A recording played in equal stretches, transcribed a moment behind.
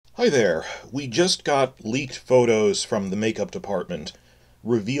Hi there. We just got leaked photos from the makeup department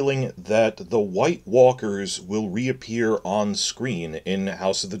revealing that the White Walkers will reappear on screen in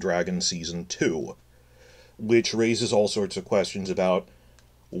House of the Dragon Season 2, which raises all sorts of questions about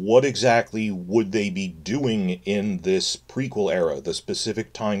what exactly would they be doing in this prequel era, the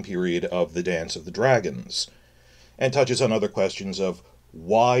specific time period of the Dance of the Dragons, and touches on other questions of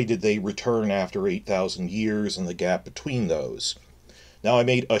why did they return after 8,000 years and the gap between those. Now, I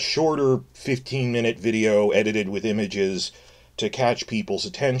made a shorter 15-minute video edited with images to catch people's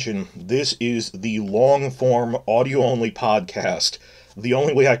attention. This is the long-form, audio-only podcast. The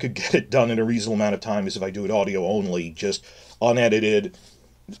only way I could get it done in a reasonable amount of time is if I do it audio-only, just unedited.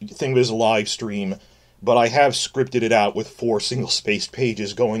 Think of it as a live stream. But I have scripted it out with 4 single-spaced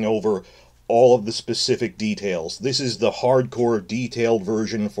pages going over all of the specific details. This is the hardcore, detailed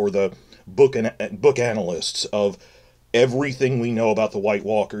version for the book analysts of everything we know about the White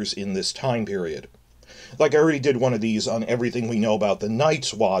Walkers in this time period. Like, I already did one of these on everything we know about the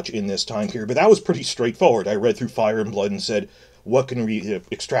Night's Watch in this time period, but that was pretty straightforward. I read through Fire and Blood and said, what can we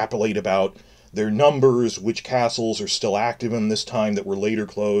extrapolate about their numbers, which castles are still active in this time that were later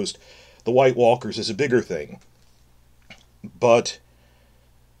closed. The White Walkers is a bigger thing. But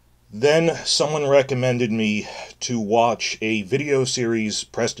then someone recommended me to watch a video series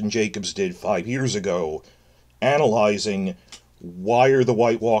Preston Jacobs did 5 years ago, analyzing why are the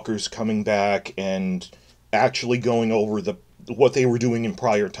White Walkers coming back and actually going over what they were doing in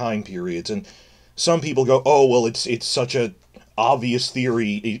prior time periods. And some people go, oh, well, it's such a obvious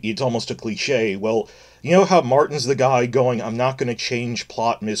theory, it's almost a cliche. Well, you know how Martin's the guy going, I'm not going to change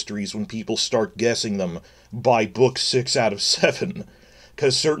plot mysteries when people start guessing them by book 6 out of 7,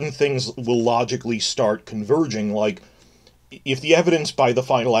 because certain things will logically start converging, like, if the evidence by the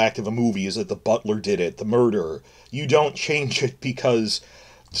final act of a movie is that the butler did it, the murder, you don't change it because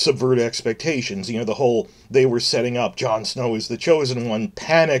subvert expectations. You know, the whole, they were setting up Jon Snow as the Chosen One,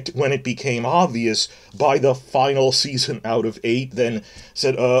 panicked when it became obvious by the final season out of 8, then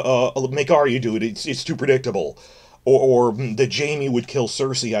said, make Arya do it, it's too predictable. Or that Jaime would kill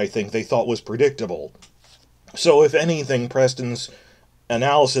Cersei, I think, they thought was predictable. So if anything, Preston's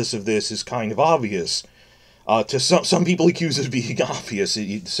analysis of this is kind of obvious. To some people accuse it of being obvious,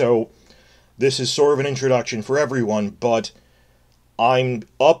 so this is sort of an introduction for everyone, but I'm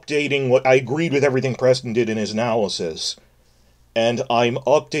updating what I agreed with everything Preston did in his analysis, and I'm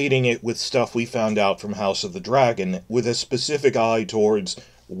updating it with stuff we found out from House of the Dragon, with a specific eye towards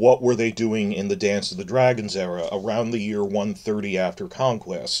what were they doing in the Dance of the Dragons era, around the year 130 after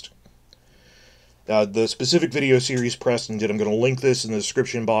Conquest. The specific video series Preston did, I'm going to link this in the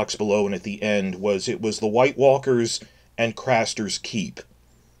description box below and at the end, it was the White Walkers and Craster's Keep.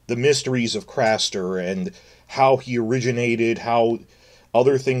 The mysteries of Craster and how he originated, how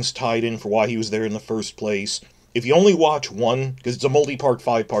other things tied in for why he was there in the first place. If you only watch one, because it's a multi-part,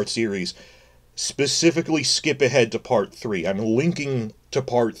 5-part series, specifically skip ahead to part 3. I'm linking to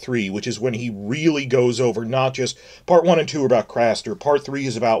part 3, which is when he really goes over not just part 1 and 2 are about Craster, part 3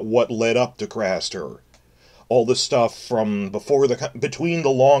 is about what led up to Craster. All the stuff from between the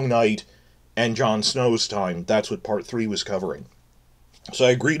Long Night and Jon Snow's time, that's what part 3 was covering. So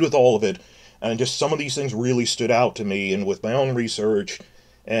I agreed with all of it, and just some of these things really stood out to me, and with my own research,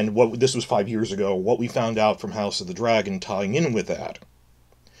 and this was 5 years ago, what we found out from House of the Dragon tying in with that.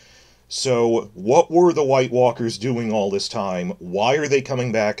 So, what were the White Walkers doing all this time? Why are they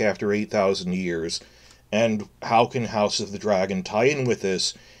coming back after 8,000 years? And how can House of the Dragon tie in with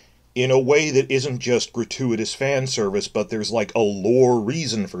this in a way that isn't just gratuitous fan service, but there's like a lore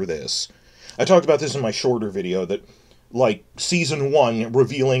reason for this? I talked about this in my shorter video, that like Season 1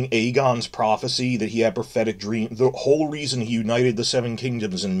 revealing Aegon's prophecy that he had prophetic dream. The whole reason he united the 7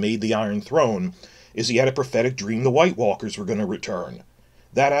 kingdoms and made the Iron Throne is he had a prophetic dream the White Walkers were going to return.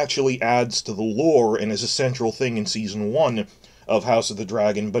 That actually adds to the lore and is a central thing in Season 1 of House of the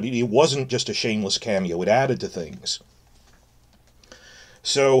Dragon, but it wasn't just a shameless cameo, it added to things.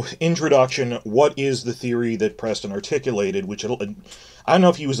 So, introduction, what is the theory that Preston articulated, which, I don't know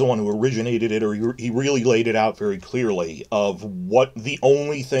if he was the one who originated it, or he really laid it out very clearly, of what the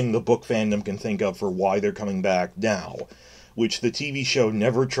only thing the book fandom can think of for why they're coming back now, which the TV show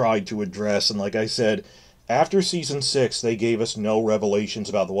never tried to address, and like I said, after Season 6, they gave us no revelations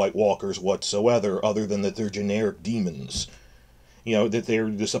about the White Walkers whatsoever, other than that they're generic demons. You know, that they're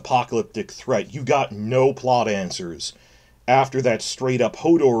this apocalyptic threat. You got no plot answers after that straight-up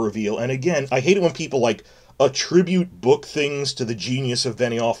Hodor reveal. And again, I hate it when people, like, attribute book things to the genius of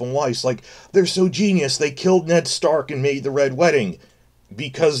Benioff and Weiss. Like, they're so genius, they killed Ned Stark and made the Red Wedding.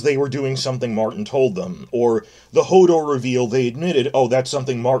 because they were doing something Martin told them. Or the Hodor reveal, they admitted, oh, that's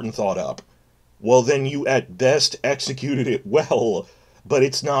something Martin thought up. Well, then you at best executed it well, but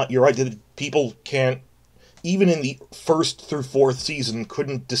it's not, you're right, that people can't, even in the first through fourth season,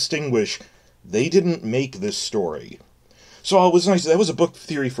 couldn't distinguish. They didn't make this story. So it was nice, that was a book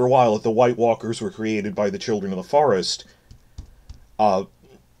theory for a while, that the White Walkers were created by the Children of the Forest.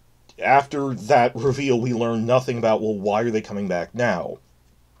 After that reveal, we learned nothing about, well, why are they coming back now?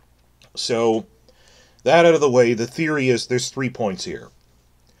 So, that out of the way, the theory is, there's 3 points here.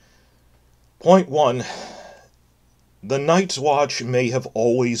 Point 1, the Night's Watch may have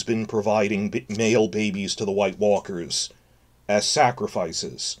always been providing male babies to the White Walkers as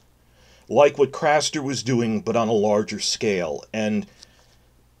sacrifices, like what Craster was doing, but on a larger scale. And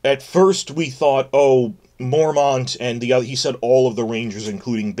at first we thought, oh, Mormont and the other, he said all of the Rangers,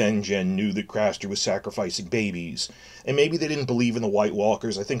 including Benjen, knew that Craster was sacrificing babies. And maybe they didn't believe in the White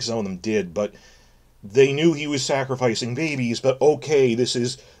Walkers, I think some of them did, but they knew he was sacrificing babies. But okay, this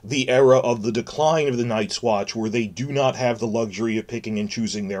is the era of the decline of the Night's Watch, where they do not have the luxury of picking and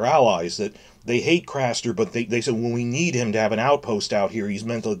choosing their allies, that they hate Craster, but they said, when we need him to have an outpost out here, he's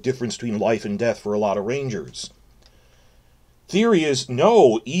meant the difference between life and death for a lot of Rangers. Theory is,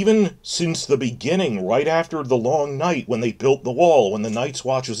 no, even since the beginning, right after the Long Night, when they built the wall, when the Night's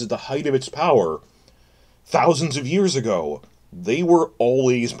Watch was at the height of its power, thousands of years ago, they were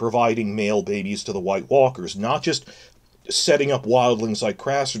always providing male babies to the White Walkers, not just setting up wildlings like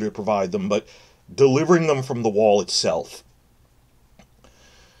Craster to provide them, but delivering them from the wall itself.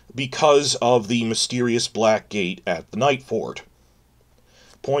 Because of the mysterious Black Gate at the Night Fort.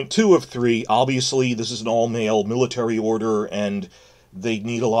 Point 2 of 3, obviously this is an all-male military order, and they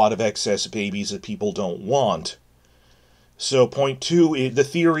need a lot of excess babies that people don't want. So point 2, the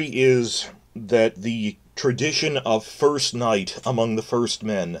theory is that the tradition of First Night among the First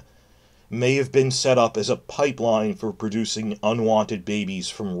Men may have been set up as a pipeline for producing unwanted babies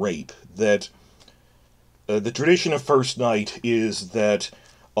from rape. That the tradition of First Night is that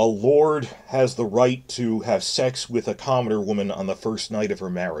a lord has the right to have sex with a commoner woman on the first night of her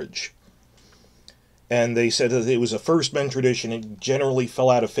marriage. And they said that it was a First Men tradition. It generally fell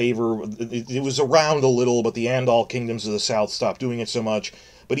out of favor. It was around a little, but the Andal kingdoms of the south stopped doing it so much.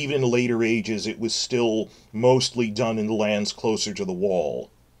 But even in later ages, it was still mostly done in the lands closer to the wall.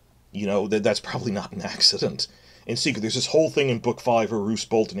 You know, that's probably not an accident. In Secret, there's this whole thing in Book 5 where Roose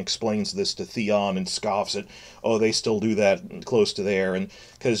Bolton explains this to Theon and scoffs at, oh, they still do that close to there. And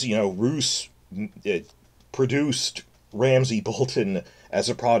because, you know, Roose produced Ramsay Bolton as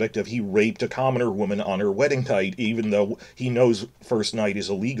a product of he raped a commoner woman on her wedding night, even though he knows First Night is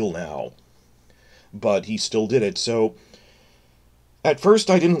illegal now. But he still did it. So at first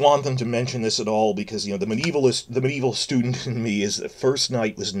I didn't want them to mention this at all because, you know, the medieval student in me is that First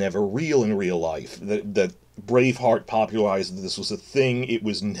Night was never real in real life. That Braveheart popularized that this was a thing. It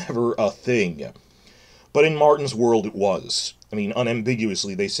was never a thing. But in Martin's world, it was. I mean,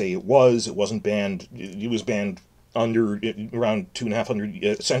 unambiguously, they say it was. It wasn't banned. It was banned around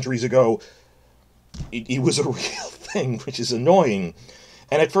 250 centuries ago. It was a real thing, which is annoying.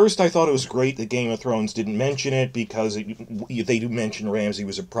 And at first I thought it was great that Game of Thrones didn't mention it, because they do mention Ramsay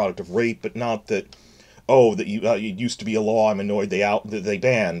was a product of rape, but not that, oh, that it used to be a law, I'm annoyed they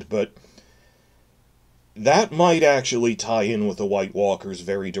banned. But that might actually tie in with the White Walkers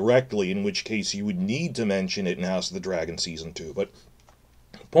very directly, in which case you would need to mention it in House of the Dragon Season 2. But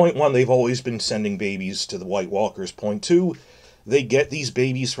point 1, they've always been sending babies to the White Walkers. Point 2, they got these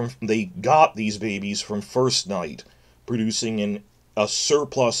babies from First Night, producing a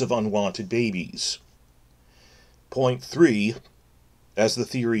surplus of unwanted babies. Point 3, as the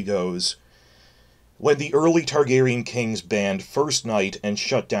theory goes, when the early Targaryen kings banned First Night and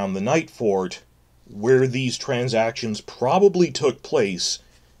shut down the Night Fort, where these transactions probably took place,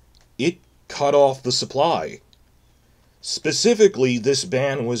 it cut off the supply. Specifically, this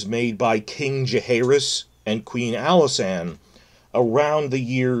ban was made by King Jaehaerys and Queen Alysanne around the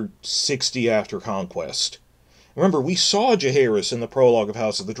year 60 after Conquest. Remember, we saw Jaehaerys in the prologue of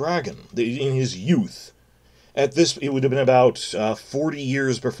House of the Dragon, in his youth. At this, it would have been about 40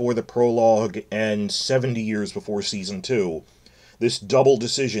 years before the prologue and 70 years before Season 2. This double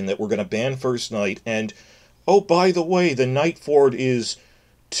decision that we're going to ban First Night, and, oh, by the way, the Night Fort is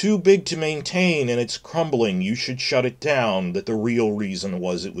too big to maintain and it's crumbling, you should shut it down, that the real reason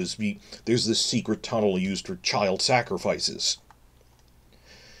was there's this secret tunnel used for child sacrifices.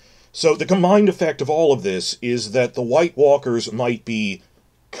 So the combined effect of all of this is that the White Walkers might be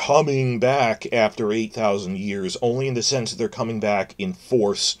coming back after 8,000 years, only in the sense that they're coming back in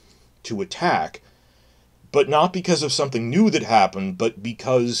force to attack. but not because of something new that happened, but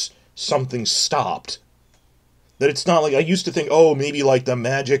because something stopped. That it's not like, I used to think, oh, maybe like the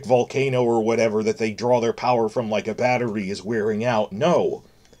magic volcano or whatever that they draw their power from, like a battery, is wearing out. No.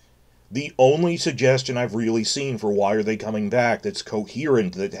 The only suggestion I've really seen for why are they coming back that's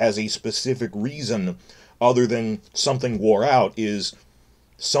coherent, that has a specific reason other than something wore out, is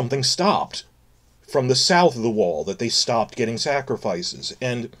something stopped from the south of the wall, that they stopped getting sacrifices.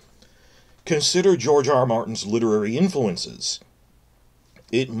 And consider George R. R. Martin's literary influences.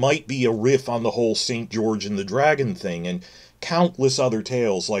 It might be a riff on the whole St. George and the Dragon thing, and countless other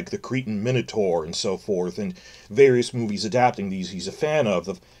tales like the Cretan Minotaur and so forth, and various movies adapting these he's a fan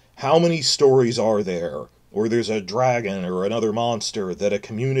of how many stories are there where there's a dragon or another monster that a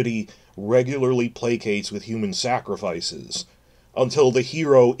community regularly placates with human sacrifices, until the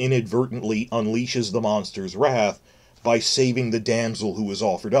hero inadvertently unleashes the monster's wrath by saving the damsel who was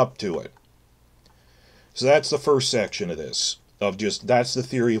offered up to it. So that's the first section of this. That's the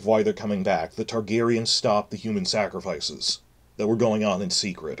theory of why they're coming back. The Targaryens stopped the human sacrifices that were going on in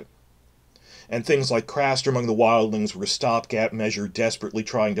secret. And things like Craster among the wildlings were a stopgap measure desperately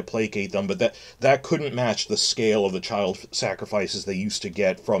trying to placate them, but that couldn't match the scale of the child sacrifices they used to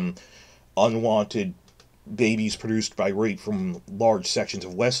get from unwanted babies produced by rape from large sections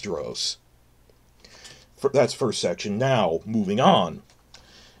of Westeros. That's first section. Now, moving on.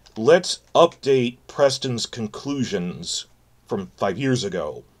 Let's update Preston's conclusions from 5 years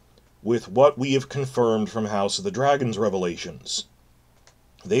ago with what we have confirmed from House of the Dragon's revelations.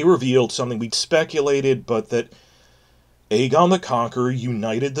 They revealed something we'd speculated, but that Aegon the Conqueror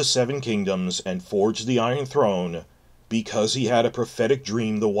united the Seven Kingdoms and forged the Iron Throne because he had a prophetic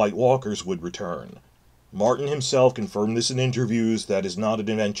dream the White Walkers would return. Martin himself confirmed this in interviews. That is not an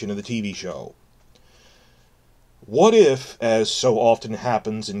invention of the TV show. What if, as so often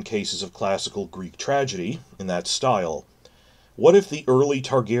happens in cases of classical Greek tragedy, in that style, what if the early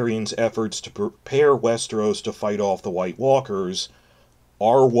Targaryens' efforts to prepare Westeros to fight off the White Walkers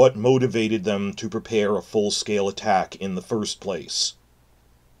are what motivated them to prepare a full-scale attack in the first place?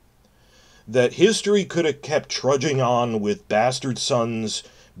 That history could have kept trudging on with bastard sons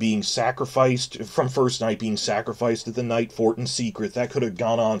being sacrificed, from First Night being sacrificed at the Night Fort in secret, that could have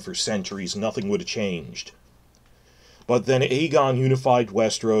gone on for centuries, nothing would have changed. But then Aegon unified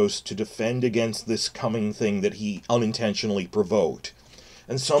Westeros to defend against this coming thing that he unintentionally provoked.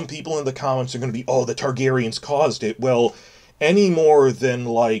 And some people in the comments are going to be, oh, the Targaryens caused it. Well, any more than,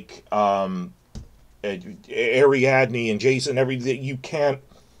 like, Ariadne and Jason and everything, you can't...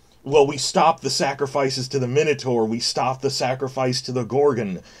 Well, we stopped the sacrifices to the Minotaur, we stopped the sacrifice to the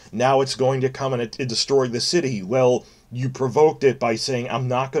Gorgon, now it's going to come and destroy the city. Well, you provoked it by saying, I'm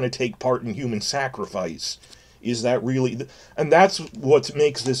not going to take part in human sacrifice. Is that really... And that's what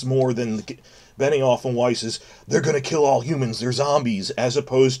makes this more than Benioff and Weiss's, they're going to kill all humans, they're zombies, as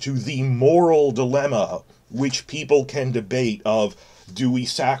opposed to the moral dilemma, which people can debate of, do we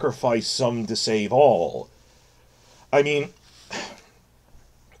sacrifice some to save all? I mean,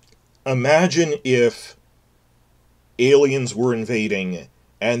 imagine if aliens were invading,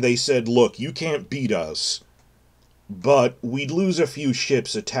 and they said, look, you can't beat us, but we'd lose a few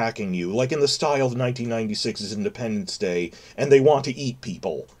ships attacking you, like in the style of 1996's Independence Day, and they want to eat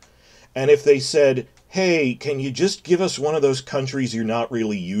people. And if they said, hey, can you just give us one of those countries you're not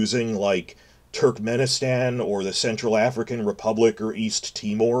really using, like Turkmenistan, or the Central African Republic, or East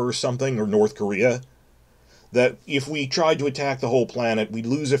Timor, or something, or North Korea? That if we tried to attack the whole planet, we'd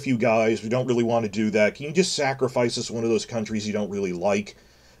lose a few guys, we don't really want to do that. Can you just sacrifice us one of those countries you don't really like,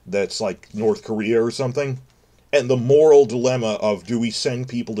 that's like North Korea or something? And the moral dilemma of, do we send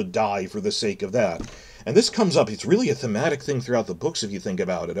people to die for the sake of that? And this comes up, it's really a thematic thing throughout the books if you think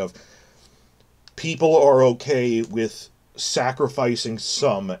about it, of people are okay with sacrificing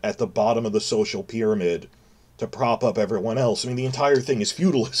some at the bottom of the social pyramid to prop up everyone else. I mean, the entire thing is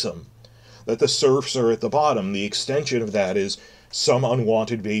feudalism. That the serfs are at the bottom. The extension of that is some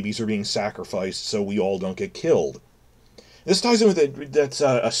unwanted babies are being sacrificed so we all don't get killed. This ties in with it. That's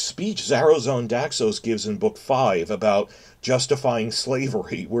a speech Zarozone Daxos gives in Book 5 about justifying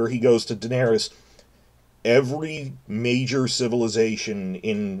slavery, where he goes to Daenerys, every major civilization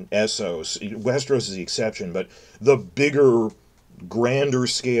in Essos, Westeros is the exception, but the bigger, grander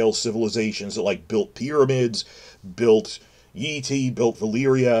scale civilizations that like built pyramids, built Yeti, built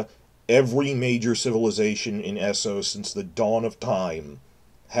Valyria, every major civilization in Essos since the dawn of time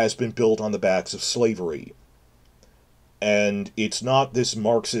has been built on the backs of slavery. And it's not this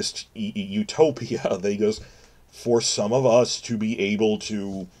Marxist utopia. They goes, for some of us to be able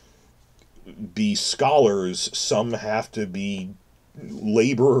to be scholars, some have to be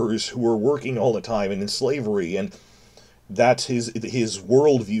laborers who were working all the time and in slavery, and that's his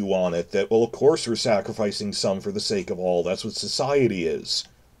worldview on it, that, well, of course we're sacrificing some for the sake of all. That's what society is.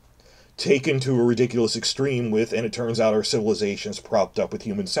 Taken to a ridiculous extreme with, and it turns out our civilization's propped up with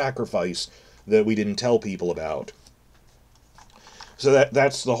human sacrifice that we didn't tell people about. So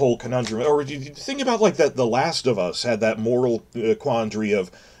that's the whole conundrum. Or think about, like, that The Last of Us had that moral quandary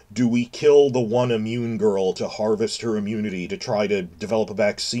of, do we kill the one immune girl to harvest her immunity to try to develop a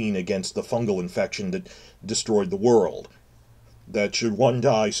vaccine against the fungal infection that destroyed the world? That should one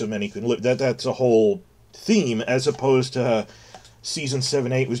die so many can live. That's a whole theme, as opposed to season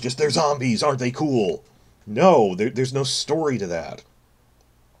 7, 8 was just, they're zombies, aren't they cool? No, there's no story to that.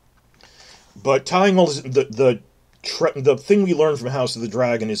 But tying all this, the thing we learn from House of the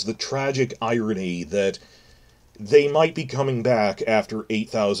Dragon is the tragic irony that they might be coming back after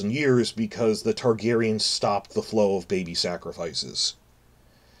 8,000 years because the Targaryens stopped the flow of baby sacrifices.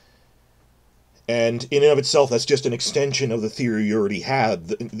 And in and of itself, that's just an extension of the theory you already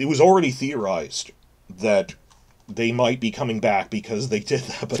had. It was already theorized that they might be coming back because they did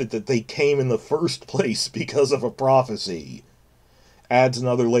that, but that they came in the first place because of a prophecy adds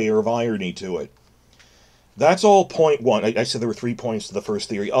another layer of irony to it. That's all point one. I said there were 3 points to the first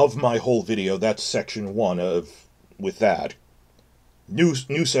theory. Of my whole video, that's section 1 with that. New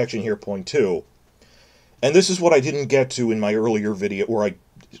section here, point 2. And this is what I didn't get to in my earlier video, where I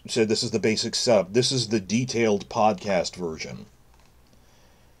said this is the basic sub. This is the detailed podcast version.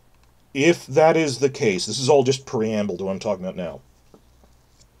 If that is the case, this is all just preamble to what I'm talking about now.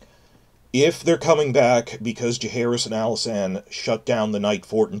 If they're coming back because Jaehaerys and Alysanne shut down the Night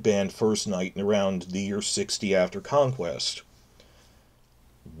Fort and banned First Night in around the year 60 after Conquest,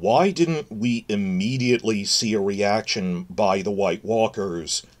 why didn't we immediately see a reaction by the White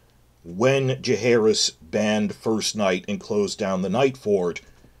Walkers when Jaehaerys banned First Night and closed down the Night Fort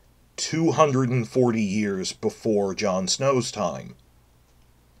 240 years before Jon Snow's time?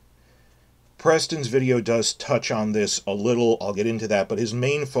 Preston's video does touch on this a little, I'll get into that, but his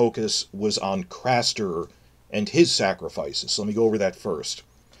main focus was on Craster and his sacrifices. So let me go over that first.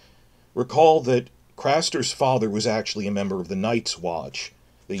 Recall that Craster's father was actually a member of the Night's Watch,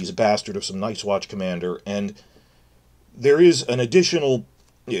 that he's a bastard of some Night's Watch commander, and there is an additional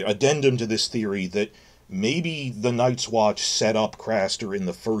addendum to this theory that maybe the Night's Watch set up Craster in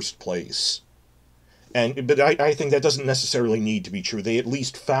the first place. But I think that doesn't necessarily need to be true. They at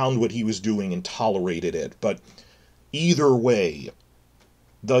least found what he was doing and tolerated it. But either way,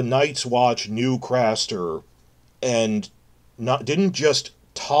 the Night's Watch knew Craster and didn't just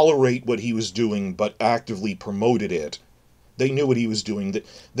tolerate what he was doing, but actively promoted it. They knew what he was doing. That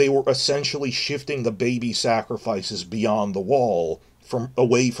they were essentially shifting the baby sacrifices beyond the wall,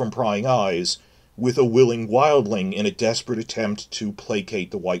 away from prying eyes, with a willing wildling in a desperate attempt to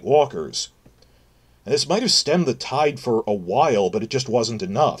placate the White Walkers. And this might have stemmed the tide for a while, but it just wasn't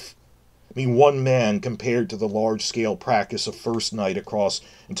enough. I mean, one man compared to the large-scale practice of First Night across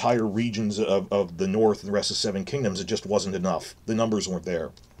entire regions of the North and the rest of Seven Kingdoms, it just wasn't enough. The numbers weren't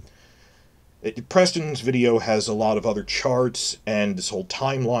there. Preston's video has a lot of other charts, and this whole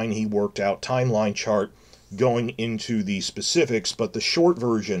timeline he worked out, timeline chart, going into the specifics, but the short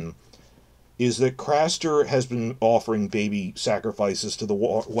version is that Craster has been offering baby sacrifices to the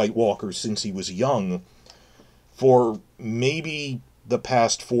White Walkers since he was young for maybe the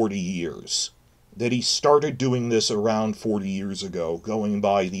past 40 years. That he started doing this around 40 years ago, going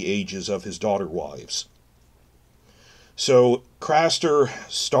by the ages of his daughter wives. So Craster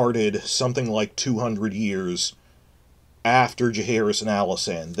started something like 200 years after Jaehaerys and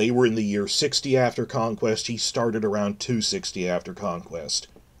Alysanne. They were in the year 60 after Conquest. He started around 260 after Conquest.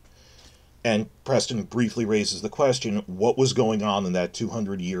 And Preston briefly raises the question, what was going on in that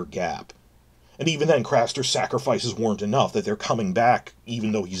 200-year gap? And even then, Craster's sacrifices weren't enough, that they're coming back,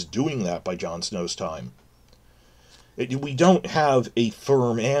 even though he's doing that by Jon Snow's time. We don't have a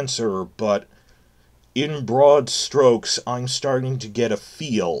firm answer, but in broad strokes, I'm starting to get a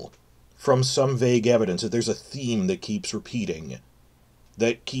feel from some vague evidence that there's a theme that keeps repeating,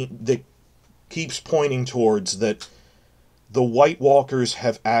 that keeps pointing towards that the White Walkers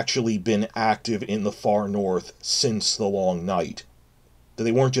have actually been active in the far north since the Long Night. That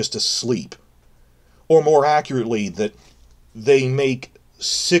they weren't just asleep. Or more accurately, that they make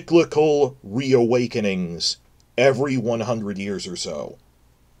cyclical reawakenings every 100 years or so.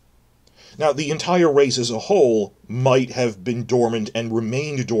 Now, the entire race as a whole might have been dormant and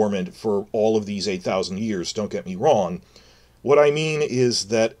remained dormant for all of these 8,000 years, don't get me wrong. What I mean is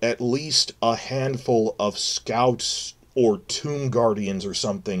that at least a handful of scouts or tomb guardians or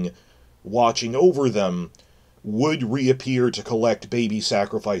something watching over them would reappear to collect baby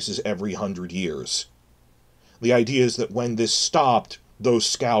sacrifices every 100 years. The idea is that when this stopped, those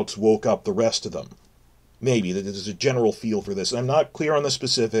scouts woke up the rest of them. Maybe, that there's a general feel for this. I'm not clear on the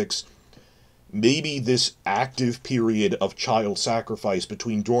specifics. Maybe this active period of child sacrifice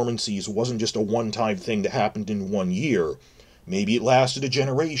between dormancies wasn't just a one-time thing that happened in 1 year. Maybe it lasted a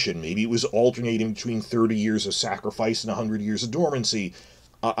generation. Maybe it was alternating between 30 years of sacrifice and 100 years of dormancy.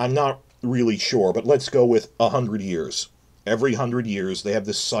 I'm not really sure, but let's go with 100 years. Every 100 years, they have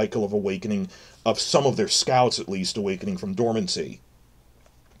this cycle of awakening, of some of their scouts at least, awakening from dormancy.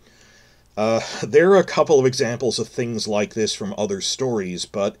 There are a couple of examples of things like this from other stories,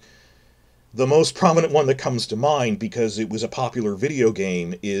 but the most prominent one that comes to mind, because it was a popular video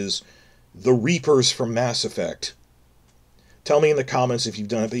game, is the Reapers from Mass Effect. Tell me in the comments if you've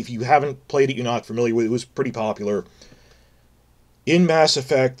done it. If you haven't played it, you're not familiar with it, it was pretty popular. In Mass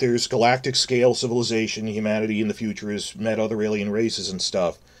Effect, there's galactic scale civilization. Humanity in the future has met other alien races and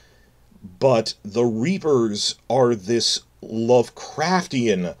stuff. But the Reapers are this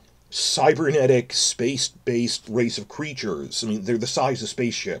Lovecraftian, cybernetic, space-based race of creatures. I mean, they're the size of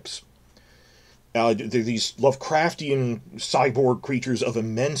spaceships. They're these Lovecraftian cyborg creatures of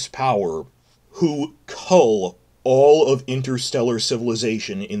immense power who cull all of interstellar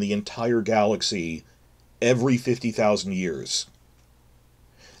civilization in the entire galaxy every 50,000 years.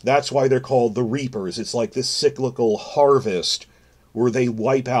 That's why they're called the Reapers. It's like this cyclical harvest where they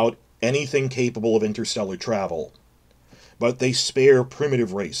wipe out anything capable of interstellar travel. But they spare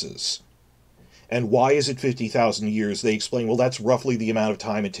primitive races. And why is it 50,000 years? They explain, well, that's roughly the amount of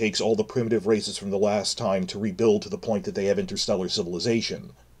time it takes all the primitive races from the last time to rebuild to the point that they have interstellar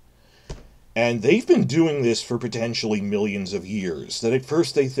civilization. And they've been doing this for potentially millions of years. That at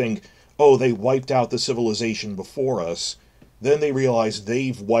first they think, oh, they wiped out the civilization before us. Then they realize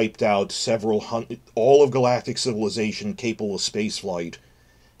they've wiped out all of galactic civilization capable of spaceflight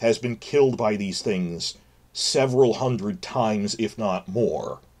has been killed by these things several hundred times, if not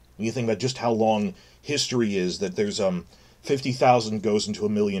more. When you think about just how long history is, that there's 50,000 goes into a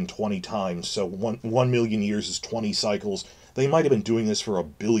million 20 times, so 1 million years is 20 cycles. They might have been doing this for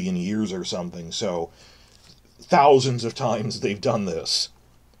 1 billion years or something, so thousands of times they've done this.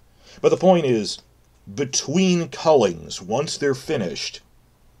 But the point is, between cullings, once they're finished,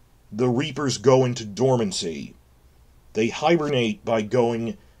 the Reapers go into dormancy. They hibernate by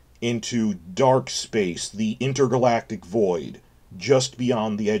going into dark space, the intergalactic void, just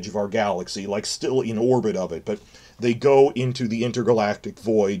beyond the edge of our galaxy, like still in orbit of it, but they go into the intergalactic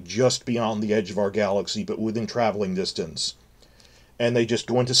void just beyond the edge of our galaxy, but within traveling distance. And they just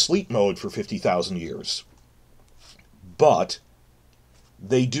go into sleep mode for 50,000 years. But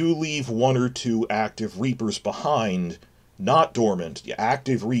they do leave 1 or 2 active Reapers behind, not dormant,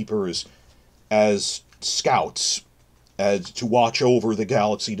 active Reapers as scouts, as to watch over the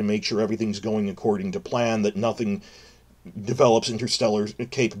galaxy to make sure everything's going according to plan, that nothing develops interstellar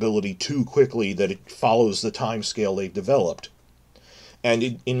capability too quickly, that it follows the time scale they've developed.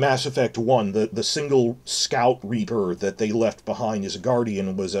 And in Mass Effect 1, the single scout Reaper that they left behind as a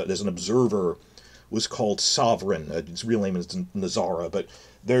guardian, as an observer, was called Sovereign. Its real name is Nazara, but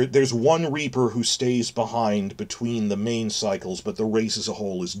there's 1 Reaper who stays behind between the main cycles, but the race as a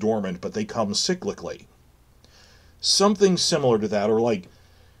whole is dormant, but they come cyclically. Something similar to that, or like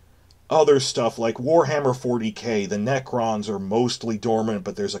other stuff like Warhammer 40k, the Necrons are mostly dormant,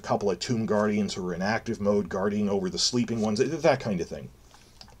 but there's a couple of Tomb Guardians who are in active mode, guarding over the sleeping ones, that kind of thing.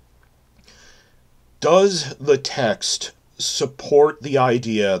 Does the text support the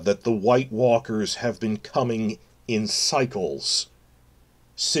idea that the White Walkers have been coming in cycles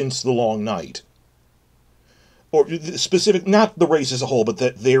since the Long Night? Or specific, not the race as a whole, but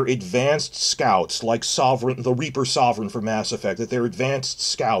that their advanced scouts, like Sovereign, the Reaper Sovereign for Mass Effect, that their advanced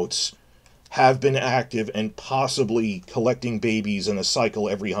scouts have been active and possibly collecting babies in a cycle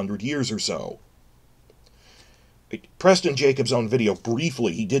every 100 years or so. Preston Jacobs' own video,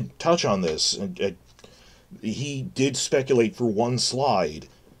 briefly, he did touch on this, and he did speculate for 1 slide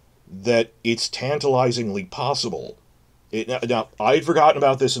that it's tantalizingly possible. Now, I'd forgotten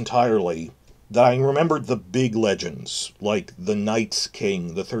about this entirely, that I remembered the big legends, like the Night's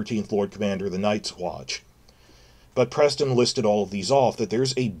King, the 13th Lord Commander, the Night's Watch. But Preston listed all of these off, that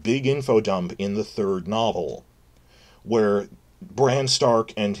there's a big info dump in the 3rd novel, where Bran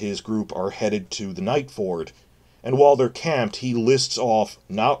Stark and his group are headed to the Night Fort, and while they're camped, he lists off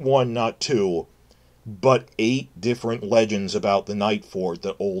not 1, not 2, but 8 different legends about the Night Fort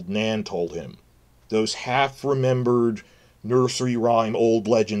that old Nan told him. Those half-remembered nursery rhyme old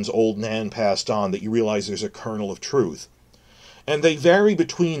legends old Nan passed on, that you realize there's a kernel of truth. And they vary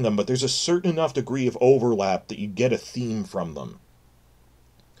between them, but there's a certain enough degree of overlap that you get a theme from them.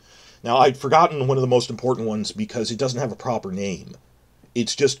 Now, I'd forgotten one of the most important ones because it doesn't have a proper name.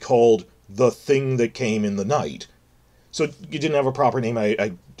 It's just called The Thing That Came in the Night. So it didn't have a proper name.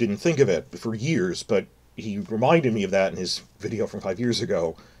 I didn't think of it for years, but he reminded me of that in his video from 5 years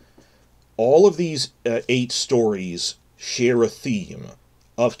ago. All of these 8 stories share a theme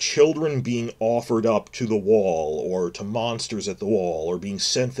of children being offered up to the wall, or to monsters at the wall, or being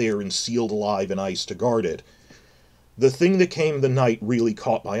sent there and sealed alive in ice to guard it. The Thing That Came the Night really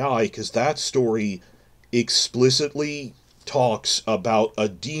caught my eye, because that story explicitly talks about a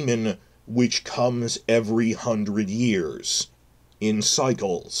demon which comes every 100 years, in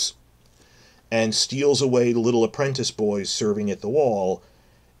cycles, and steals away the little apprentice boys serving at the wall,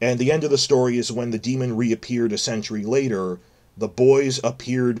 and the end of the story is when the demon reappeared a century later, the boys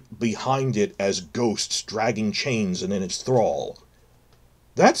appeared behind it as ghosts dragging chains and in its thrall.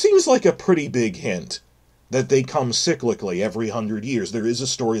 That seems like a pretty big hint, that they come cyclically every 100 years. There is a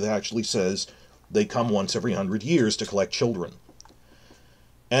story that actually says they come once every 100 years to collect children.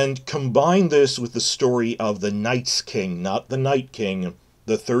 And combine this with the story of the Night's King, not the Night King,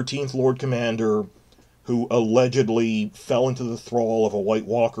 the 13th Lord Commander, who allegedly fell into the thrall of a White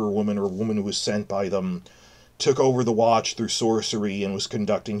Walker woman, or a woman who was sent by them, took over the Watch through sorcery, and was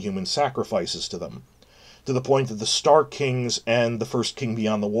conducting human sacrifices to them, to the point that the Stark Kings and the First King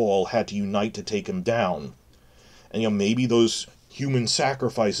Beyond the Wall had to unite to take him down. And, maybe those human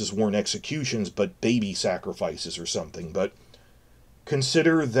sacrifices weren't executions, but baby sacrifices or something. But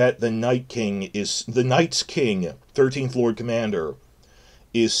consider that the Night's King, 13th Lord Commander,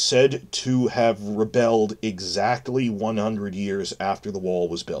 is said to have rebelled exactly 100 years after the wall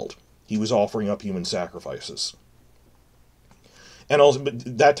was built. He was offering up human sacrifices. And also,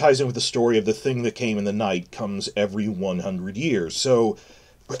 but that ties in with the story of the Thing That Came in the Night comes every 100 years. So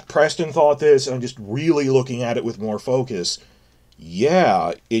Preston thought this, and I'm just really looking at it with more focus.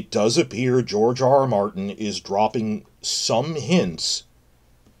 Yeah, it does appear George R. R. Martin is dropping some hints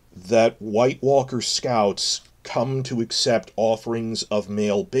that White Walker scouts come to accept offerings of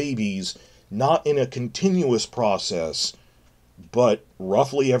male babies, not in a continuous process, but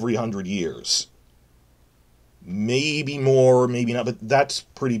roughly every 100 years. Maybe more, maybe not, but that's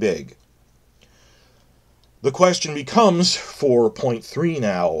pretty big. The question becomes, for point 3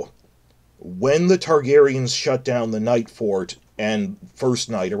 now, when the Targaryens shut down the Night Fort and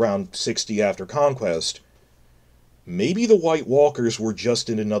First Night around 60 after Conquest, maybe the White Walkers were just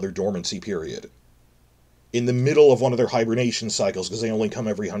in another dormancy period, in the middle of one of their hibernation cycles, because they only come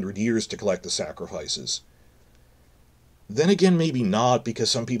every 100 years to collect the sacrifices. Then again, maybe not, because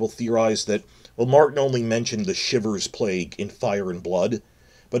some people theorize that, well, Martin only mentioned the Shivers Plague in Fire and Blood,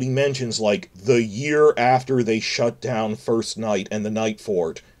 but he mentions, like, the year after they shut down First Night and the Night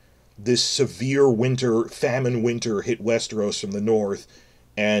Fort, this severe famine winter hit Westeros from the north,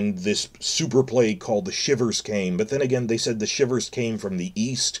 and this super plague called the Shivers came. But then again, they said the Shivers came from the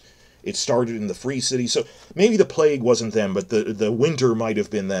east. It started in the Free City, so maybe the plague wasn't them, but the winter might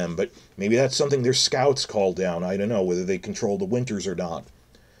have been them. But maybe that's something their scouts called down. I don't know whether they control the winters or not.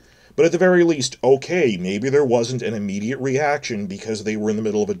 But at the very least, okay, maybe there wasn't an immediate reaction because they were in the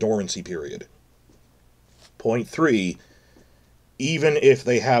middle of a dormancy period. Point 3, even if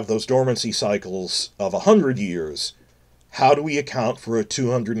they have those dormancy cycles of 100 years, how do we account for a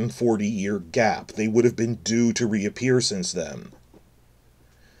 240-year gap? They would have been due to reappear since then.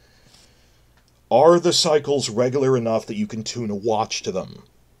 Are the cycles regular enough that you can tune a watch to them?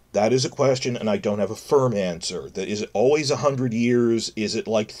 That is a question, and I don't have a firm answer. Is it always 100 years? Is it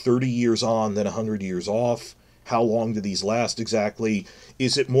like 30 years on, then 100 years off? How long do these last exactly?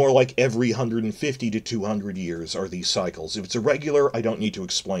 Is it more like every 150 to 200 years are these cycles? If it's irregular, I don't need to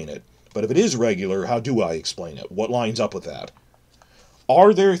explain it. But if it is regular, how do I explain it? What lines up with that?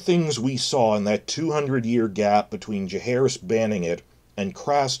 Are there things we saw in that 200-year gap between Jaehaerys banning it and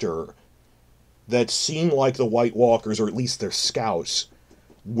Craster that seem like the White Walkers, or at least their scouts,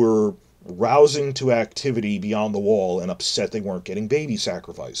 were rousing to activity beyond the wall and upset they weren't getting baby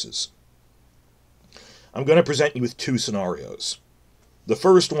sacrifices? I'm going to present you with 2 scenarios. The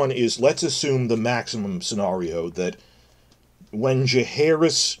first one is, let's assume the maximum scenario, that when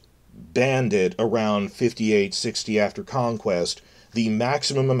Jaehaerys banned it around 58, 60 after Conquest, the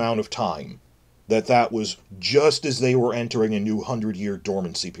maximum amount of time, that was just as they were entering a new 100-year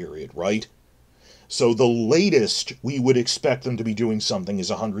dormancy period, right? So the latest we would expect them to be doing something is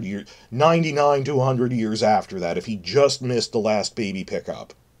 100 years, 99 to 100 years after that, if he just missed the last baby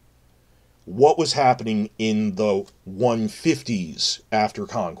pickup. What was happening in the 150s after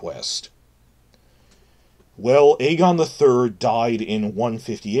Conquest? Well, Aegon III died in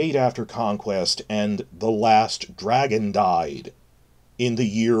 158 after conquest, and the last dragon died in the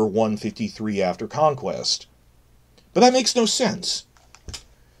year 153 after conquest. But that makes no sense.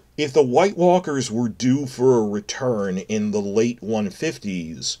 If the White Walkers were due for a return in the late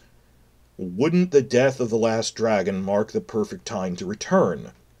 150s, wouldn't the death of the last dragon mark the perfect time to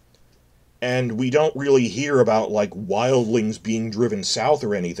return? And we don't really hear about, like, wildlings being driven south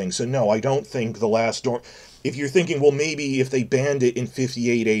or anything, so no, I don't think the last... If you're thinking, well, maybe if they banned it in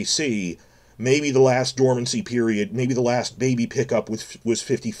 58 AC, maybe the last dormancy period, maybe the last baby pickup was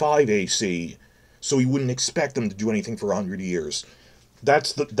 55 AC, so we wouldn't expect them to do anything for 100 years.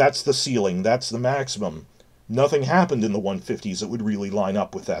 That's the ceiling, that's the maximum. Nothing happened in the 150s that would really line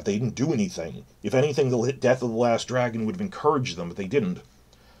up with that. They didn't do anything. If anything, the death of the last dragon would have encouraged them, but they didn't.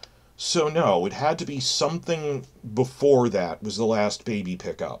 So no, it had to be something before that was the last baby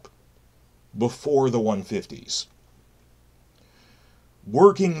pickup. Before the 150s.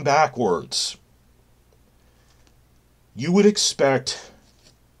 Working backwards, you would expect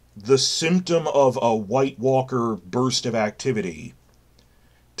the symptom of a White Walker burst of activity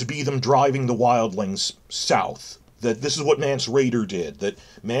to be them driving the wildlings south. That this is what Mance Rayder did. That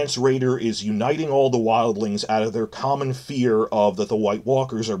Mance Rayder is uniting all the wildlings out of their common fear of that the White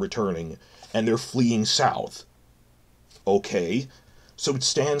Walkers are returning, and they're fleeing south. Okay. So it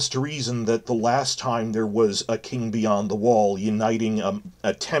stands to reason that the last time there was a king beyond the wall uniting an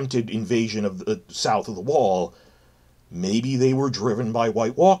attempted invasion of the south of the wall, maybe they were driven by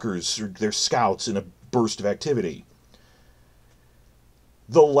White Walkers, or their scouts, in a burst of activity.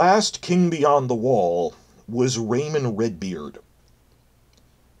 The last king beyond the wall was Raymond Redbeard,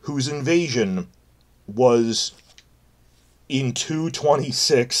 whose invasion was in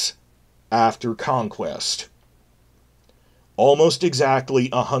 226 after conquest. Almost exactly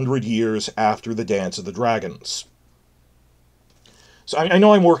 100 years after the Dance of the Dragons. So I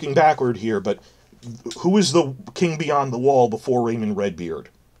know I'm working backward here, but who is the king beyond the wall before Raymond Redbeard?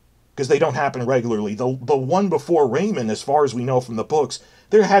 Because they don't happen regularly. The one before Raymond, as far as we know from the books,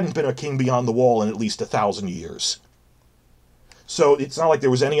 there hadn't been a king beyond the wall in at least 1,000 years. So it's not like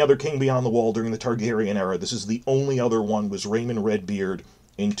there was any other king beyond the wall during the Targaryen era. This is the only other one, was Raymond Redbeard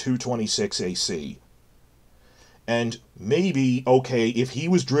in 226 AC. And maybe, okay, if he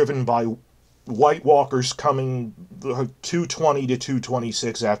was driven by White Walkers coming 220 to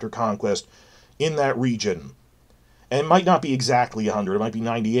 226 after conquest in that region, and it might not be exactly 100, it might be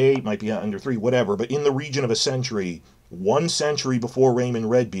 98, it might be under 3, whatever, but in the region of a century, 1 century before Raymond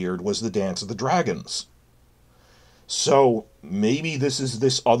Redbeard was the Dance of the Dragons. So maybe this is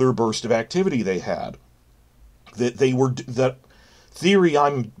this other burst of activity they had. That theory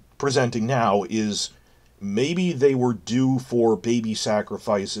I'm presenting now is maybe they were due for baby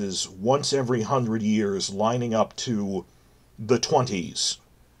sacrifices once every 100 years, lining up to the 20s.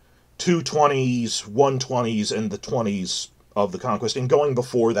 220s, 120s, and the 20s of the conquest, and going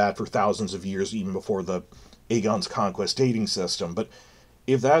before that for thousands of years, even before the Aegon's conquest dating system. But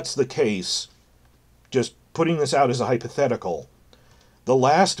if that's the case, just putting this out as a hypothetical, the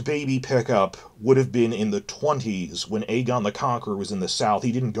last baby pickup would have been in the 20s when Aegon the Conqueror was in the south.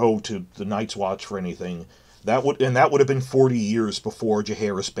 He didn't go to the Night's Watch for anything. That would have been 40 years before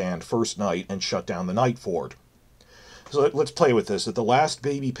Jaehaerys banned First Night and shut down the Night Fort. So let's play with this. That the last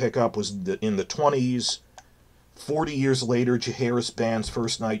baby pickup was in the 20s. 40 years later, Jaehaerys bans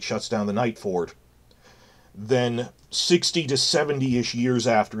First Night, shuts down the Night Fort. Then 60 to 70-ish years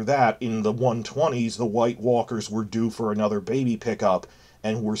after that, in the 120s, the White Walkers were due for another baby pickup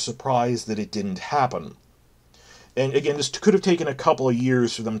and were surprised that it didn't happen. And again, this could have taken a couple of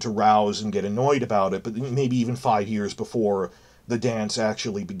years for them to rouse and get annoyed about it, but maybe even 5 years before the dance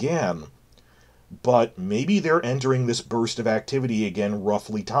actually began. But maybe they're entering this burst of activity again,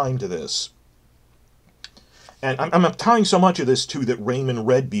 roughly timed to this. And I'm tying so much of this to that Raymond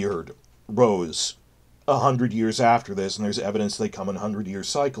Redbeard rose 100 years after this, and there's evidence they come in 100-year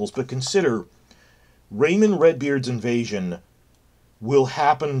cycles. But consider, Raymond Redbeard's invasion will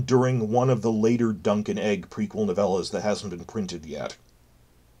happen during one of the later Dunk and Egg prequel novellas that hasn't been printed yet.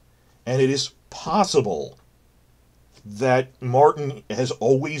 And it is possible that Martin has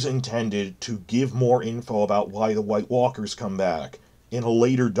always intended to give more info about why the White Walkers come back in a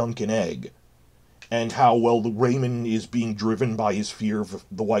later Dunk and Egg, and how, well, Raymond is being driven by his fear of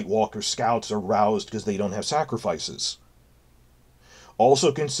the White Walker scouts are roused because they don't have sacrifices.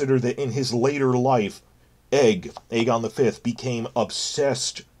 Also consider that in his later life, Aegon V, became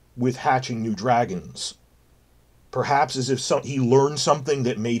obsessed with hatching new dragons. Perhaps as if he learned something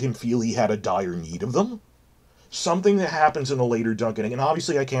that made him feel he had a dire need of them? Something that happens in a later Dunk and Egg, and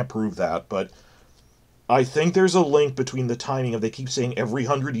obviously I can't prove that, but I think there's a link between the timing of, they keep saying every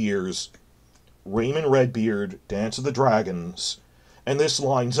 100 years, Raymond Redbeard, Dance of the Dragons, and this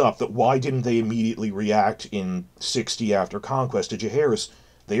lines up that why didn't they immediately react in 60 after Conquest to Jaehaerys?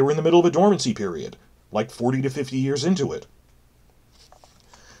 They were in the middle of a dormancy period, like 40 to 50 years into it.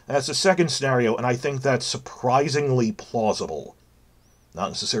 That's the second scenario, and I think that's surprisingly plausible. Not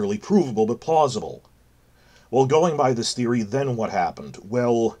necessarily provable, but plausible. Well, going by this theory, then what happened?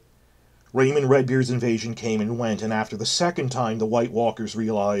 Well, Raymond Redbeard's invasion came and went, and after the second time, the White Walkers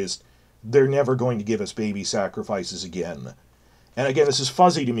realized they're never going to give us baby sacrifices again. And again, this is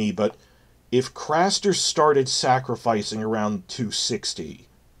fuzzy to me, but if Craster started sacrificing around 260,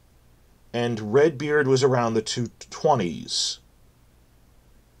 and Redbeard was around the 220s,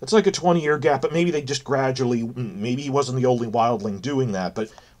 that's like a 20-year gap, but maybe they just gradually, maybe he wasn't the only wildling doing that,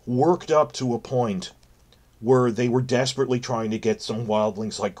 but worked up to a point where they were desperately trying to get some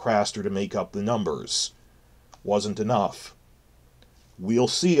wildlings like Craster to make up the numbers. Wasn't enough. We'll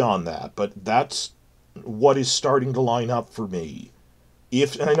see on that, but that's what is starting to line up for me.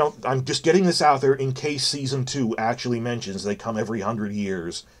 And I know, I'm just getting this out there in case Season 2 actually mentions they come every 100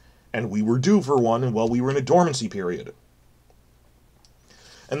 years, and we were due for one, and well, we were in a dormancy period.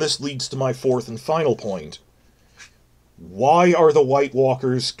 And this leads to my fourth and final point. Why are the White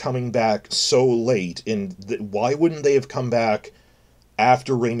Walkers coming back so late? And why wouldn't they have come back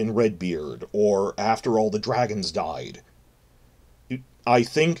after Raymond Redbeard, or after all the dragons died? I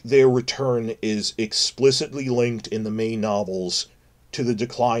think their return is explicitly linked in the main novels to the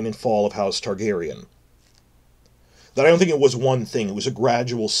decline and fall of House Targaryen. That I don't think it was one thing, it was a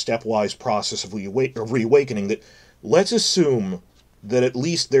gradual, stepwise process of reawakening. That let's assume that at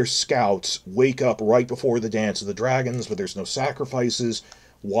least their scouts wake up right before the Dance of the Dragons, but there's no sacrifices.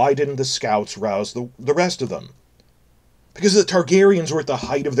 Why didn't the scouts rouse the rest of them? Because the Targaryens were at the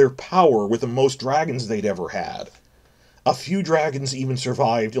height of their power with the most dragons they'd ever had. A few dragons even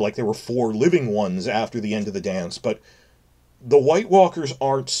survived, like there were 4 living ones after the end of the dance, but the White Walkers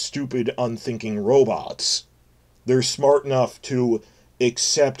aren't stupid, unthinking robots. They're smart enough to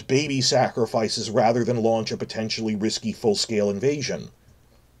accept baby sacrifices rather than launch a potentially risky full-scale invasion.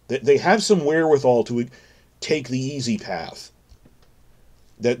 They have some wherewithal to take the easy path.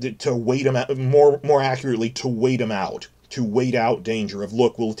 To wait them out, more accurately, to wait them out. To wait out danger of,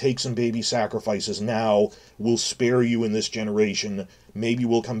 look, we'll take some baby sacrifices now, we'll spare you in this generation, maybe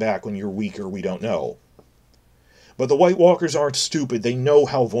we'll come back when you're weaker, we don't know. But the White Walkers aren't stupid, they know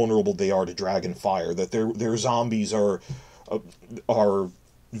how vulnerable they are to dragon fire, that their zombies are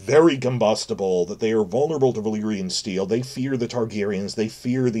very combustible, that they are vulnerable to Valyrian steel. They fear the Targaryens, they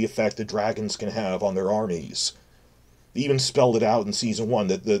fear the effect the dragons can have on their armies. They even spelled it out in Season 1,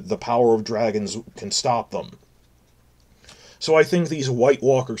 that the power of dragons can stop them. So I think these White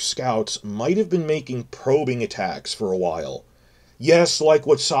Walker scouts might have been making probing attacks for a while. Yes, like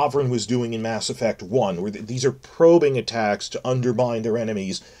what Sovereign was doing in Mass Effect 1, where these are probing attacks to undermine their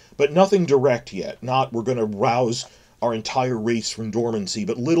enemies, but nothing direct yet. Not, we're going to rouse our entire race from dormancy,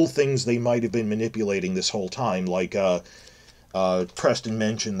 but little things they might have been manipulating this whole time, like Preston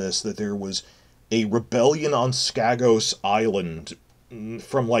mentioned this, that there was a rebellion on Skagos Island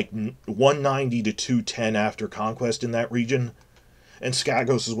from like 190 to 210 after Conquest in that region, and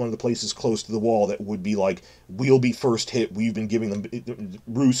Skagos is one of the places close to the wall that would be like, we'll be first hit, we've been giving them...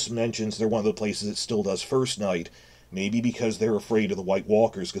 Roose mentions they're one of the places that still does First Night, maybe because they're afraid of the White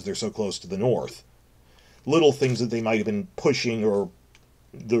Walkers because they're so close to the north. Little things that they might have been pushing, or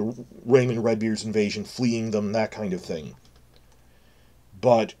the Raymond Redbeard's invasion, fleeing them, that kind of thing.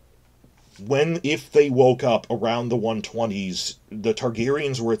 But if they woke up around the 120s, the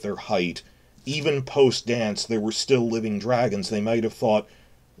Targaryens were at their height, even post-dance there were still living dragons, they might have thought,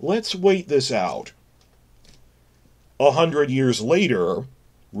 let's wait this out. 100 years later,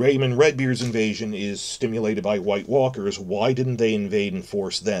 Raymond Redbeard's invasion is stimulated by White Walkers. Why didn't they invade in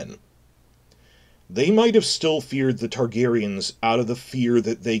force then? They might have still feared the Targaryens out of the fear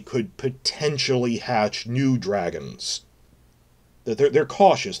that they could potentially hatch new dragons. That they're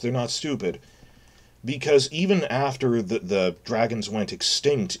cautious, they're not stupid. Because even after the dragons went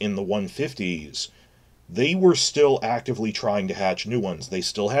extinct in the 150s, they were still actively trying to hatch new ones. They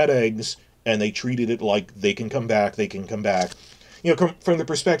still had eggs, and they treated it like they can come back, they can come back. You know, from the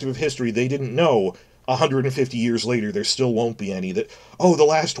perspective of history, they didn't know 150 years later there still won't be any. That, oh, the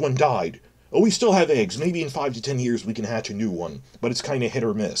last one died. Oh, we still have eggs. Maybe in 5 to 10 years we can hatch a new one. But it's kind of hit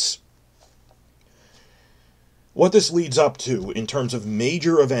or miss. What this leads up to in terms of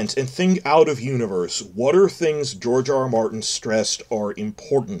major events, and think out of universe, what are things George R. R. Martin stressed are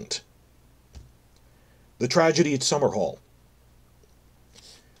important? The tragedy at Summerhall.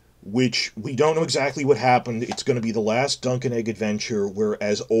 which we don't know exactly what happened. It's going to be the last Dunk and Egg adventure where,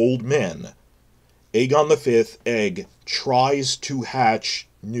 as old men, Aegon the Fifth, Egg, tries to hatch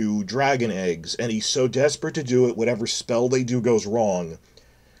new dragon eggs, and he's so desperate to do it, whatever spell they do goes wrong,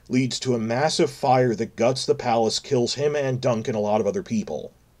 leads to a massive fire that guts the palace, kills him and Dunk and a lot of other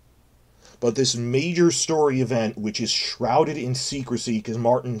people. But this major story event, which is shrouded in secrecy because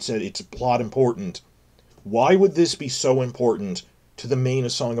Martin said it's plot important, why would this be so important to the main A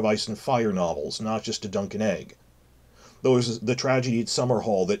Song of Ice and Fire novels, not just to Dunk and Egg? There's the tragedy at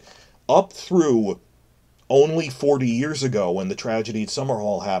Summerhall that up through only 40 years ago, when the tragedy at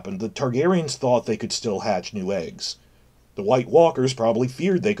Summerhall happened, the Targaryens thought they could still hatch new eggs. The White Walkers probably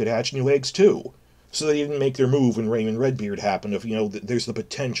feared they could hatch new eggs too, so they didn't make their move when Raymond Redbeard happened of, there's the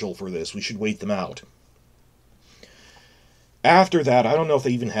potential for this, we should wait them out. After that, I don't know if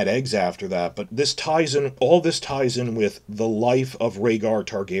they even had eggs after that, but all this ties in with the life of Rhaegar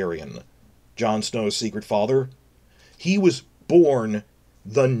Targaryen, Jon Snow's secret father. He was born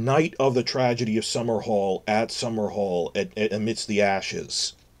the night of the tragedy of Summerhall, at Summerhall, amidst the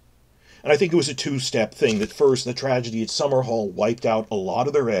ashes. And I think it was a two-step thing, that first, the tragedy at Summerhall wiped out a lot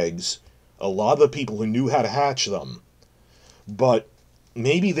of their eggs, a lot of the people who knew how to hatch them, but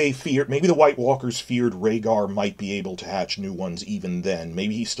maybe the White Walkers feared Rhaegar might be able to hatch new ones even then.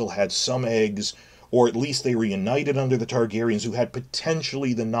 Maybe he still had some eggs, or at least they were united under the Targaryens who had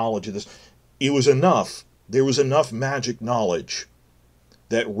potentially the knowledge of this. There was enough magic knowledge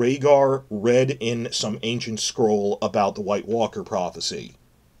that Rhaegar read in some ancient scroll about the White Walker prophecy.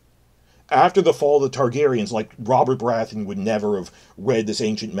 After the fall of the Targaryens, like Robert Baratheon would never have read this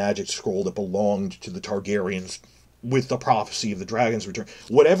ancient magic scroll that belonged to the Targaryens with the prophecy of the dragon's return.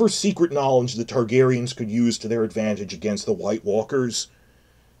 Whatever secret knowledge the Targaryens could use to their advantage against the White Walkers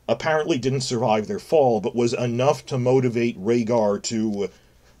apparently didn't survive their fall, but was enough to motivate Rhaegar to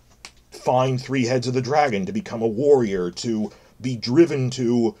find 3 heads of the dragon, to become a warrior, to be driven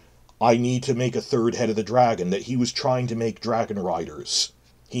to, I need to make a 3rd head of the dragon, that he was trying to make dragon riders.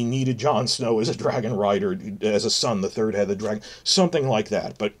 He needed Jon Snow as a dragon rider, as a son, the 3rd head of the dragon, something like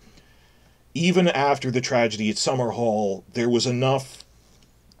that. But even after the tragedy at Summerhall, there was enough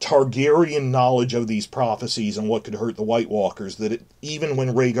Targaryen knowledge of these prophecies and what could hurt the White Walkers that even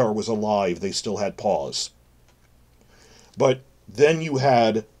when Rhaegar was alive, they still had pause. But then you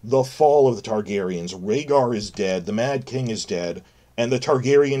had the fall of the Targaryens. Rhaegar is dead, the Mad King is dead, and the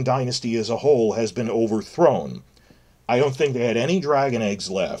Targaryen dynasty as a whole has been overthrown. I don't think they had any dragon eggs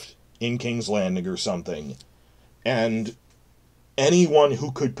left in King's Landing or something. And anyone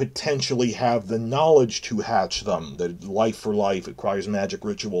who could potentially have the knowledge to hatch them, that life for life, it requires magic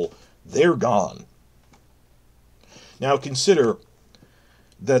ritual, they're gone. Now consider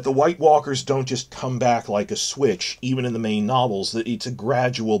that the White Walkers don't just come back like a switch, even in the main novels, that it's a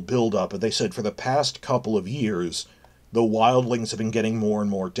gradual build-up. They said for the past couple of years, the wildlings have been getting more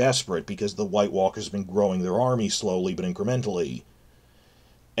and more desperate because the White Walkers have been growing their army slowly but incrementally.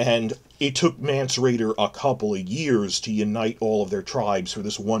 And it took Mance Rayder a couple of years to unite all of their tribes for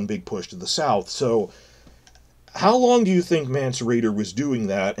this one big push to the south. So how long do you think Mance Rayder was doing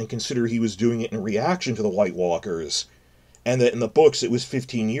that, and consider he was doing it in reaction to the White Walkers, and that in the books it was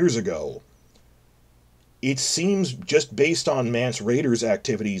 15 years ago? It seems, just based on Mance Rayder's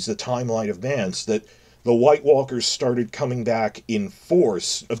activities, the timeline of Mance, that the White Walkers started coming back in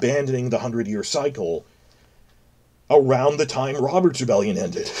force, abandoning the 100-year cycle, around the time Robert's Rebellion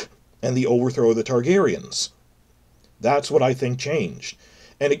ended, and the overthrow of the Targaryens. That's what I think changed.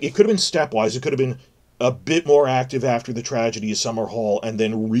 And it could have been stepwise. It could have been a bit more active after the tragedy of Summerhall, and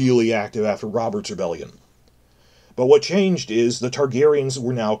then really active after Robert's Rebellion. But what changed is the Targaryens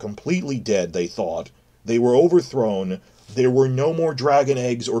were now completely dead, they thought. They were overthrown. There were no more dragon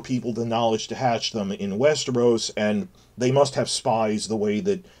eggs or people the knowledge to hatch them in Westeros, and they must have spies the way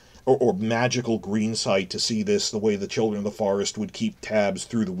that, or magical green sight to see this, the way the Children of the Forest would keep tabs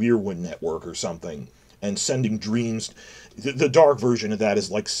through the Weirwood network or something, and sending dreams. The dark version of that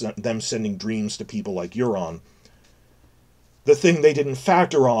is like them sending dreams to people like Euron. The thing they didn't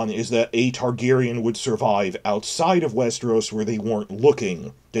factor on is that a Targaryen would survive outside of Westeros where they weren't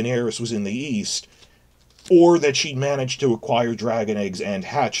looking. Daenerys was in the east. Or that she'd managed to acquire dragon eggs and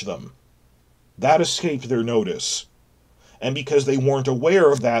hatch them. That escaped their notice. And because they weren't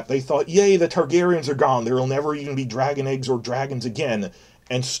aware of that, they thought, yay, the Targaryens are gone, there will never even be dragon eggs or dragons again,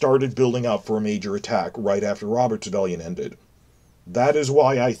 and started building up for a major attack right after Robert's Rebellion ended. That is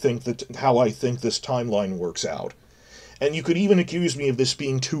why how I think this timeline works out. And you could even accuse me of this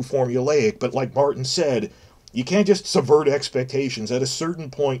being too formulaic, but like Martin said, you can't just subvert expectations. At a certain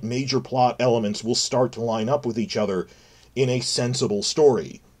point, major plot elements will start to line up with each other in a sensible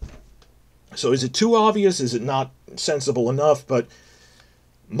story. So is it too obvious? Is it not sensible enough? But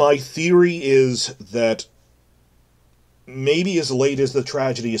my theory is that maybe as late as the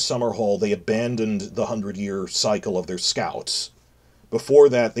tragedy of Summerhall, they abandoned the 100-year cycle of their scouts. Before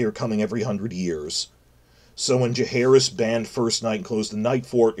that, they were coming every 100 years. So when Jaehaerys banned First Night and closed the Night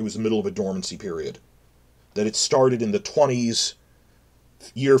Fort, it was the middle of a dormancy period. That it started in the 20s,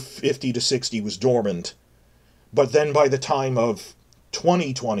 year 50 to 60 was dormant. But then by the time of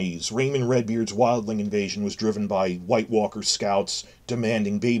 2020s, Raymond Redbeard's wildling invasion was driven by White Walker scouts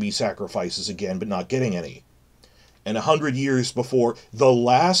demanding baby sacrifices again, but not getting any. And 100 years before, the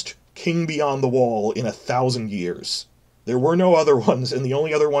last King Beyond the Wall in 1,000 years. There were no other ones, and the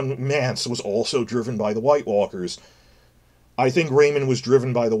only other one, Mance, was also driven by the White Walkers. I think Raymond was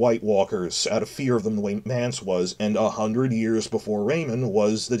driven by the White Walkers out of fear of them the way Mance was, and 100 years before Raymond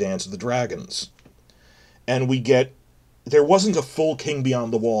was the Dance of the Dragons. And we get... There wasn't a full King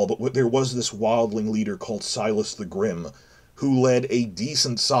Beyond the Wall, but there was this wildling leader called Silas the Grim, who led a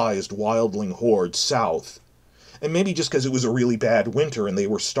decent-sized wildling horde south. And maybe just because it was a really bad winter and they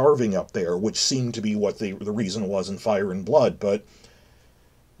were starving up there, which seemed to be what the reason was in Fire and Blood, but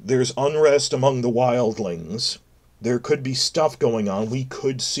there's unrest among the wildlings. There could be stuff going on. We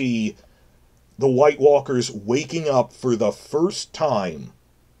could see the White Walkers waking up for the first time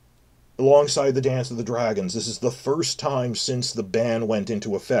alongside the Dance of the Dragons. This is the first time since the ban went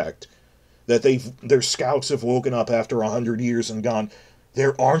into effect that their scouts have woken up after 100 years and gone,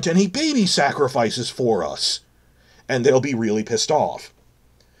 there aren't any baby sacrifices for us. And they'll be really pissed off.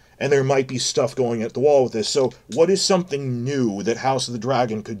 And there might be stuff going at the wall with this. So what is something new that House of the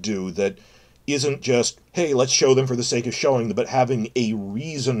Dragon could do that isn't just, hey, let's show them for the sake of showing them, but having a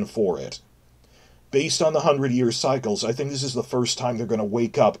reason for it? Based on the 100-year cycles, I think this is the first time they're going to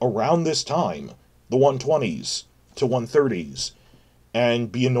wake up around this time, the 120s to 130s, and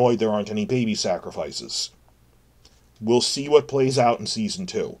be annoyed there aren't any baby sacrifices. We'll see what plays out in Season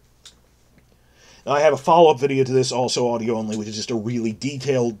 2. Now, I have a follow-up video to this, also audio only, which is just a really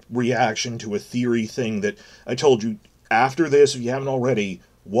detailed reaction to a theory thing that I told you. After this, if you haven't already,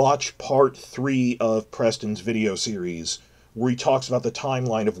 watch part 3 of Preston's video series, where he talks about the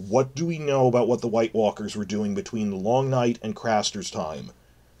timeline of what do we know about what the White Walkers were doing between the Long Night and Craster's time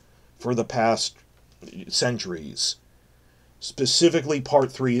for the past centuries. Specifically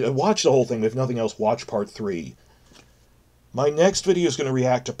part 3. Watch the whole thing, if nothing else, watch part 3. My next video is going to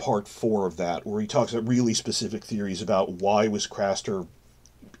react to part 4 of that, where he talks about really specific theories about why was Craster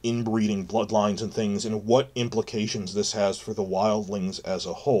inbreeding bloodlines and things, and what implications this has for the wildlings as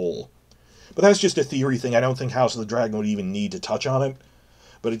a whole. But that's just a theory thing. I don't think House of the Dragon would even need to touch on it.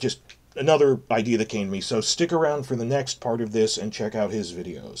 But it just, another idea that came to me. So stick around for the next part of this and check out his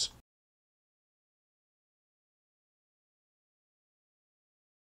videos.